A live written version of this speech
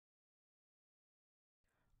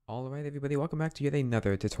Alright everybody, welcome back to yet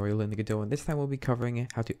another tutorial in the Godot, and this time we'll be covering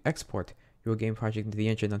how to export your game project into the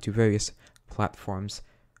engine onto various platforms.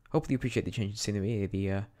 Hopefully you appreciate the change in scenery.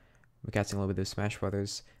 We're casting a little bit of Smash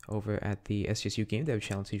Brothers over at the SGSU Game Dev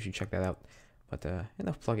channel, so you should check that out. But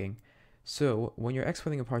enough plugging. So when you're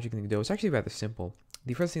exporting a project in Godot, it's actually rather simple.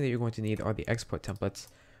 The first thing that you're going to need are the export templates,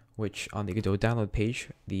 which on the Godot download page,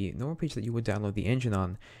 the normal page that you would download the engine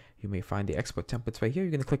on, you may find the export templates right here.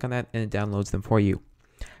 You're going to click on that and it downloads them for you.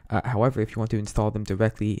 However, if you want to install them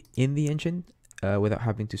directly in the engine without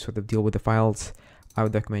having to sort of deal with the files, I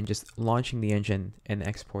would recommend just launching the engine and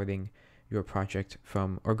exporting your project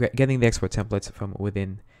from, or getting the export templates from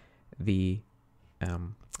within the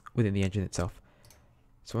engine itself.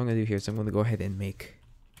 So what I'm going to do here is I'm going to go ahead and make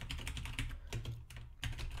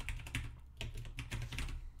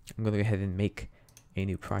a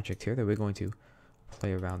new project here that we're going to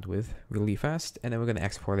play around with really fast, and then we're going to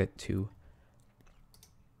export it to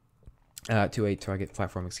a target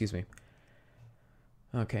platform, excuse me.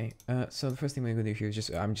 Okay, so the first thing we're going to do here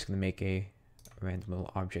is I'm just going to make a random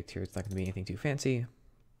little object here. It's not going to be anything too fancy.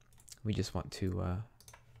 We just want to,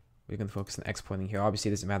 we're going to focus on exporting here. Obviously,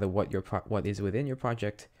 it doesn't matter what what is within your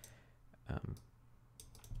project,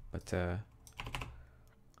 but I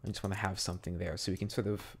just want to have something there so we can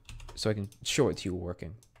so I can show it to you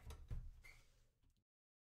working.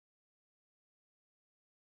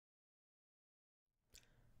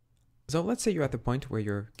 So let's say you're at the point where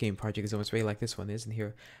your game project is almost ready, like this one is, and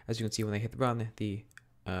here, as you can see, when I hit run, the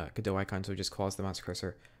Godot icon so just calls the mouse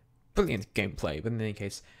cursor. Brilliant gameplay. But in any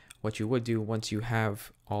case, what you would do once you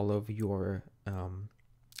have all of your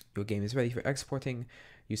game is ready for exporting,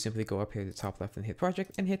 you simply go up here to the top left and hit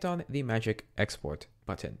project and hit on the magic export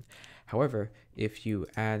button. However, if you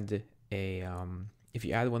add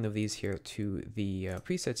one of these here to the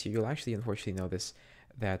presets here, you'll actually unfortunately notice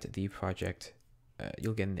that the project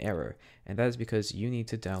you'll get an error, and that is because you need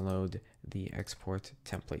to download the export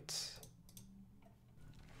templates.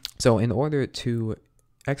 So in order to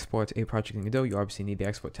export a project in Godot, you obviously need the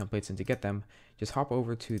export templates, and to get them, just hop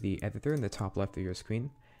over to the editor in the top left of your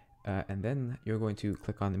screen, and then you're going to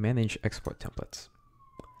click on Manage Export Templates.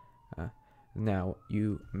 Now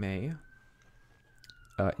you may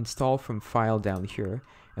install from File down here,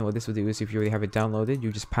 and what this will do is if you already have it downloaded,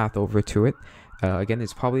 you just path over to it. Again,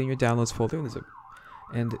 it's probably in your Downloads folder,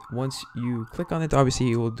 and once you click on it,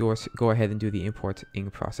 obviously it will go ahead and do the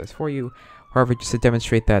importing process for you. However, just to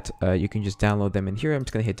demonstrate that you can just download them in here, I'm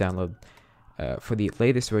just going to hit download for the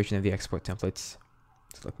latest version of the export templates.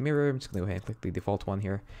 Select mirror, I'm just going to go ahead and click the default one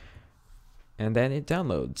here. And then it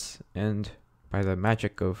downloads, and by the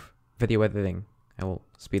magic of video editing, I will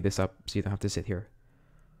speed this up so you don't have to sit here.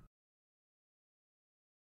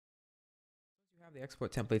 The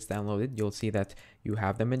export templates downloaded, you'll see that you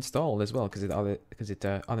have them installed as well, because it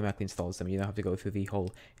automatically installs them. You don't have to go through the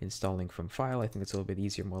whole installing from file. I think it's a little bit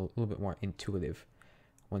easier, a little bit more intuitive.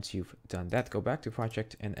 Once you've done that, go back to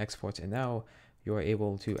project and export, and now you're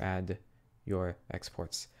able to add your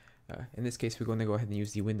exports. In this case, we're going to go ahead and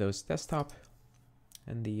use the Windows desktop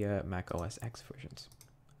and the Mac OS X versions.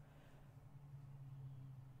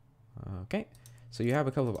 Okay. So you have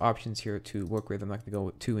a couple of options here to work with. I'm not going to go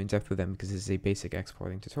too in-depth with them because this is a basic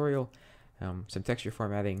exporting tutorial. Some texture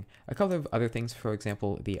formatting, a couple of other things, for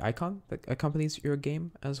example, the icon that accompanies your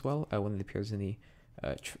game as well, when it appears in the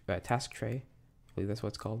task tray. I believe that's what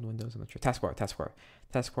it's called in Windows. I'm not sure.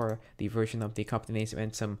 Taskbar, the version of the company name,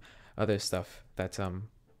 and some other stuff that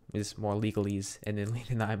is more legalese and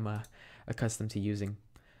than I'm accustomed to using.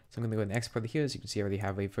 So I'm going to go ahead and export it here. As you can see, I already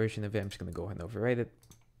have a version of it. I'm just going to go ahead and overwrite it.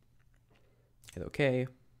 Hit OK.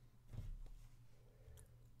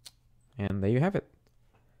 And there you have it.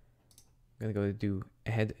 I'm going to go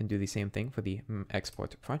ahead and do the same thing for the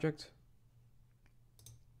export project.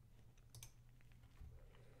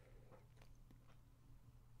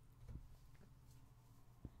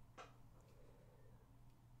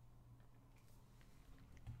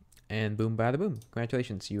 And boom, bada boom.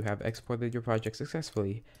 Congratulations, you have exported your project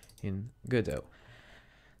successfully in Godot.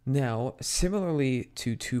 Now, similarly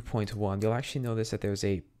to 2.1, you'll actually notice that there's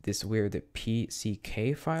this weird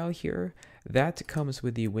PCK file here that comes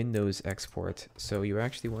with the Windows export. So you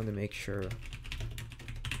actually want to make sure.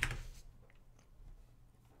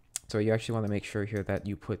 So you actually want to make sure here that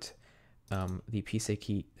you put the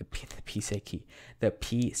PCK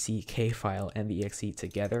file and the exe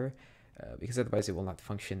together, because otherwise it will not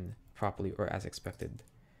function properly or as expected.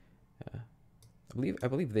 I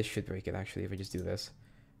believe this should break it actually if I just do this.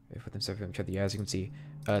 If with them as you can see,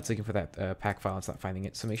 it's looking for that pack file. It's not finding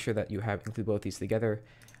it. So make sure that you include both these together.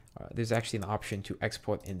 There's actually an option to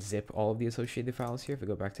export and zip all of the associated files here. If we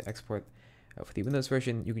go back to export, For the Windows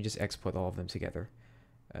version, you can just export all of them together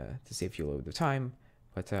to save you a little bit of time,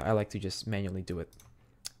 but I like to just manually do it.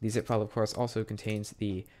 The zip file, of course, also contains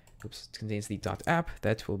the .app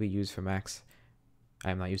that will be used for Macs.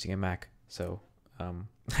 I'm not using a Mac, so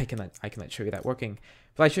I cannot show you that working,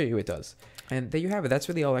 but I show you it does. And there you have it. That's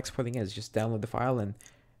really all exporting is. Just download the file and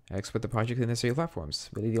export the project to the necessary platforms.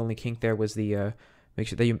 Really, the only kink there was the make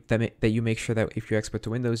sure that you make sure that if you export to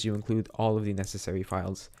Windows, you include all of the necessary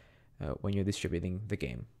files when you're distributing the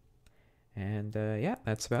game. And yeah,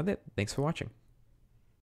 that's about it. Thanks for watching.